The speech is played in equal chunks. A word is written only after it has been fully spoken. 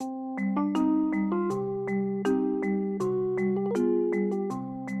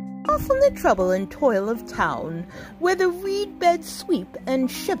Off from the trouble and toil of town, where the reed beds sweep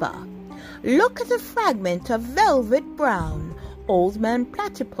and shiver, look at a fragment of velvet brown, Old Man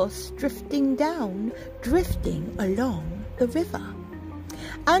Platypus drifting down, drifting along the river.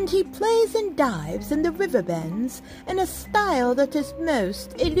 And he plays and dives in the river bends in a style that is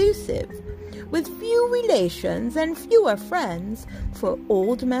most elusive, with few relations and fewer friends, for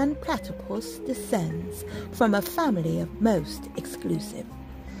Old Man Platypus descends from a family of most exclusive.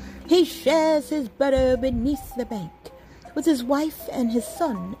 He shares his burrow beneath the bank with his wife and his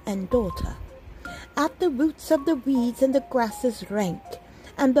son and daughter. At the roots of the reeds and the grasses rank,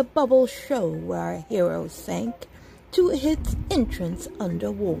 and the bubbles show where our hero sank to his entrance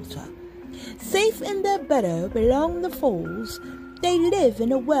under water. Safe in their burrow belong the falls. They live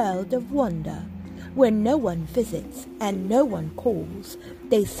in a world of wonder, where no one visits and no one calls.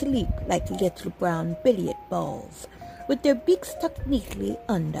 They sleep like little brown billiard balls, with their beaks tucked neatly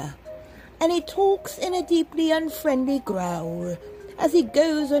under. And he talks in a deeply unfriendly growl, as he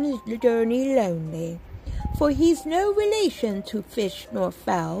goes on his journey lonely. For he's no relation to fish nor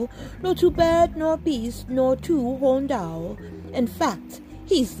fowl, nor to bird nor beast, nor to horned owl. In fact,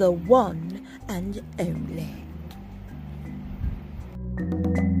 he's the one and only.